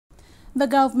The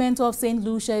Government of Saint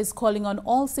Lucia is calling on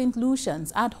all Saint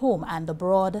Lucians at home and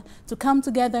abroad to come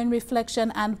together in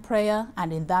reflection and prayer,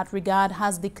 and in that regard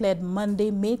has declared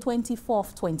Monday, May 24,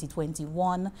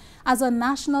 2021 as a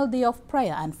National Day of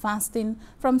Prayer and Fasting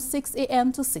from 6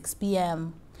 a.m. to 6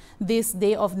 p.m. This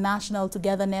Day of National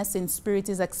Togetherness in Spirit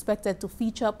is expected to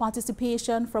feature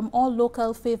participation from all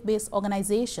local faith-based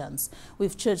organizations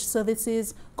with church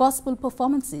services, gospel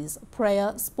performances,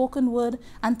 prayer, spoken word,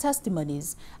 and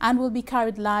testimonies, and will be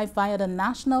carried live via the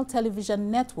national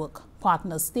television network,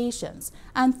 partner stations,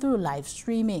 and through live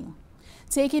streaming.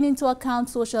 Taking into account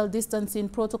social distancing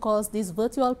protocols, this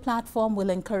virtual platform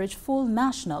will encourage full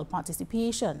national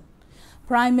participation.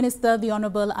 Prime Minister the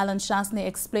Honorable Alan Shasney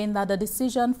explained that the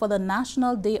decision for the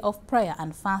National Day of Prayer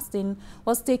and Fasting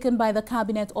was taken by the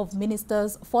Cabinet of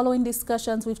Ministers following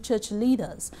discussions with church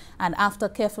leaders and after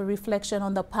careful reflection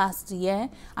on the past year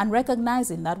and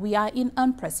recognizing that we are in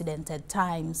unprecedented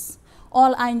times.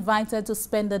 All are invited to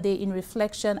spend the day in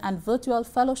reflection and virtual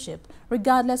fellowship,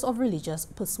 regardless of religious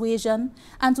persuasion,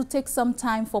 and to take some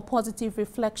time for positive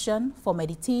reflection, for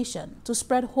meditation, to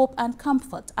spread hope and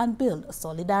comfort and build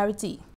solidarity.